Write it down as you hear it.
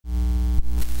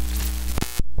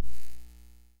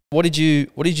What did you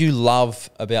love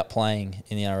about playing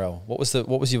in the NRL? What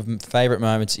was your favourite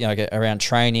moments? Around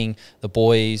training, the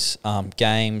boys,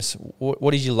 games.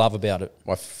 What did you love about it?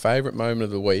 My favourite moment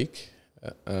of the week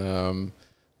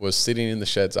was sitting in the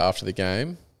sheds after the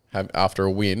game, after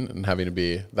a win, and having a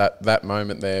beer. That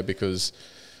moment there, because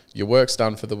your work's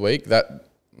done for the week.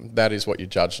 That is what you're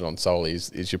judged on solely,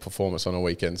 is your performance on a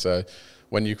weekend. So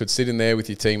when you could sit in there with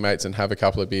your teammates and have a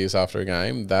couple of beers after a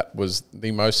game, that was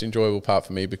the most enjoyable part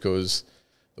for me, because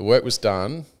the work was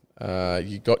done.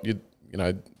 You got your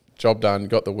job done,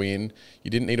 got the win.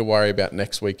 You didn't need to worry about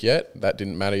next week yet. That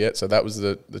didn't matter yet. So that was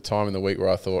the time in the week where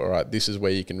I thought, all right, this is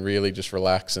where you can really just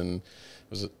relax, and it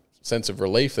was a sense of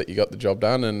relief that you got the job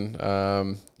done,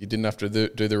 and you didn't have to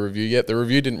do the review yet. The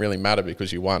review didn't really matter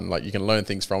because you won. Like, you can learn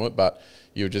things from it, but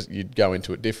you'd go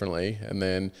into it differently, and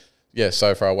then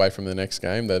so far away from the next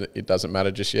game that it doesn't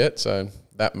matter just yet. So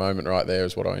that moment right there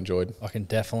is what I enjoyed. I can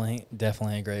definitely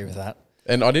agree with that.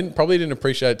 And I probably didn't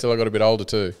appreciate it till I got a bit older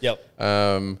too. Yep.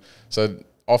 So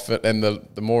often, and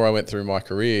the more I went through my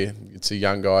career, you'd see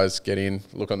young guys get in,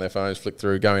 look on their phones, flick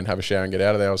through, go in, have a shower and get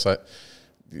out of there. I was like,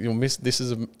 this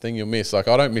is a thing you'll miss. Like,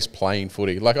 I don't miss playing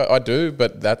footy. Like, I do,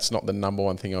 but that's not the number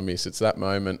one thing I miss. It's that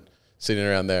moment sitting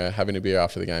around there having a beer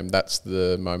after the game. That's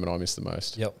the moment I miss the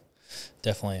most. Yep,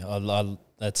 definitely.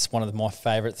 That's one of my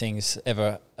favourite things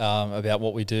ever about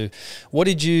what we do. What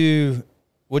was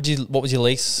your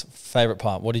least favourite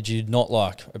part? What did you not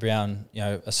like around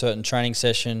a certain training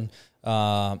session,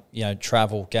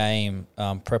 travel, game,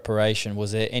 preparation?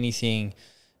 Was there anything,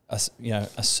 a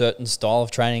certain style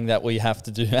of training that we have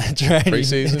to do at training?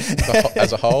 Pre-season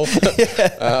as a whole?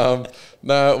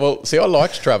 No, well, see, I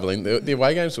liked travelling. The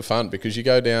away games were fun because you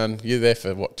go down, you're there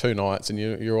for 2 nights, and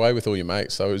you're away with all your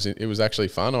mates. So it was actually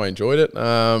fun. I enjoyed it.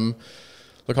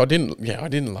 Look, I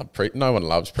didn't love no one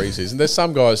loves pre-season. There's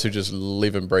some guys who just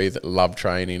live and breathe, love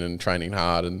training and training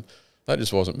hard, and that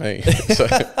just wasn't me. So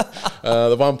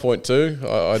the 1.2,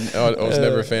 I was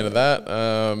never a fan of that.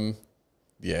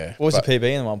 What was your PB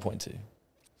in the 1.2?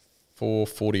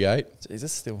 4:48.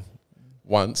 Jesus, still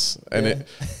once, and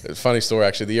it's a funny story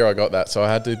actually. The year I got that, so I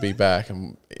had to be back,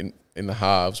 and in the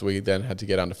halves we then had to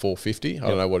get under 450. I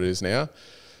don't know what it is now.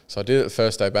 So I did it the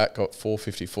first day back, got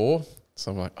 454.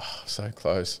 So I'm like, oh, so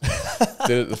close.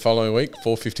 Did it the following week,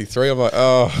 453. I'm like,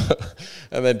 oh,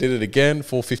 and then did it again,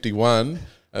 451,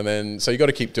 and then so you got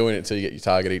to keep doing it until you get your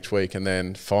target each week, and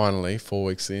then finally 4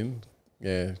 weeks in.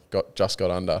 Got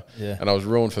under. Yeah. And I was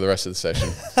ruined for the rest of the session.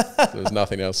 There was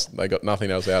nothing else. They got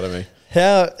nothing else out of me.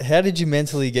 How did you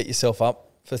mentally get yourself up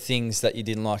for things that you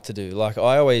didn't like to do? Like,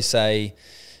 I always say,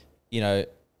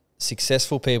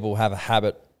 successful people have a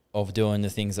habit of doing the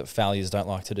things that failures don't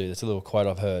like to do. That's a little quote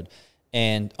I've heard.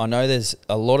 And I know there's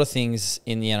a lot of things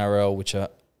in the NRL which are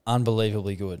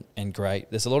unbelievably good and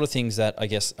great. There's a lot of things that I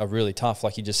guess are really tough,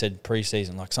 like you just said,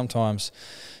 pre-season. Like, sometimes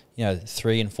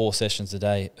 3 and 4 sessions a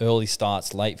day, early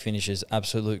starts, late finishes,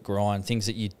 absolute grind, things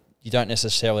that you don't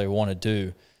necessarily want to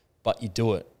do, but you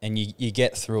do it and you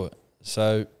get through it.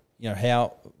 So,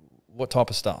 what type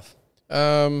of stuff?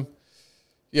 Well,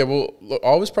 look,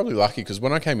 I was probably lucky because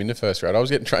when I came into first grade, I was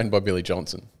getting trained by Billy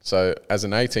Johnson. So as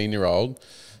an 18-year-old,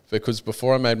 because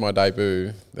before I made my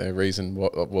debut, the reason,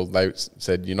 they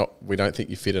said, we don't think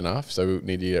you're fit enough, so we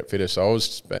need you to get fitter. So I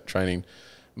was training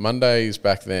Mondays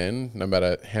back then, no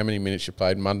matter how many minutes you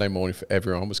played, Monday morning for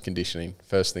everyone was conditioning,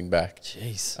 first thing back.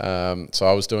 Jeez. So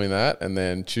I was doing that, and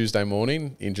then Tuesday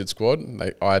morning, injured squad.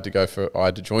 I had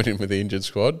to join in with the injured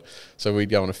squad. So we'd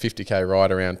go on a 50k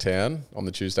ride around town on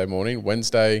the Tuesday morning.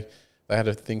 Wednesday, they had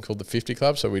a thing called the 50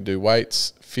 Club. So we'd do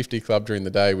weights, 50 Club during the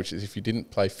day, which is if you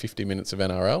didn't play 50 minutes of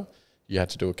NRL, you had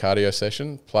to do a cardio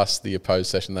session plus the opposed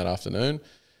session that afternoon.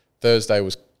 Thursday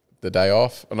was the day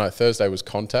off. Thursday was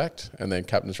contact, and then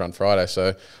captain's run Friday.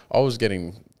 So I was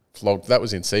getting flogged. That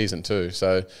was in season too.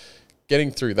 So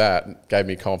getting through that gave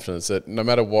me confidence that no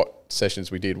matter what sessions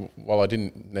we did, while I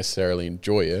didn't necessarily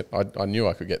enjoy it, I knew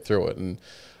I could get through it. And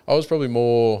I was probably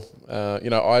more,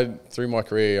 through my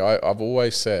career, I've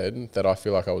always said that I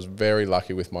feel like I was very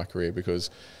lucky with my career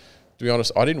because, to be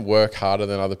honest, I didn't work harder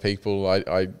than other people.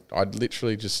 I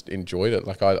literally just enjoyed it.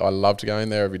 Like, I loved going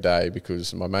there every day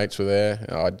because my mates were there.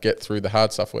 I'd get through the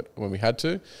hard stuff when we had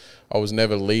to. I was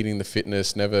never leading the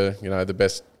fitness, never, the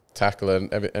best tackler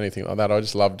and anything like that. I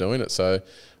just loved doing it. So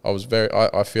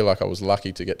I feel like I was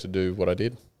lucky to get to do what I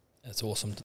did. That's awesome.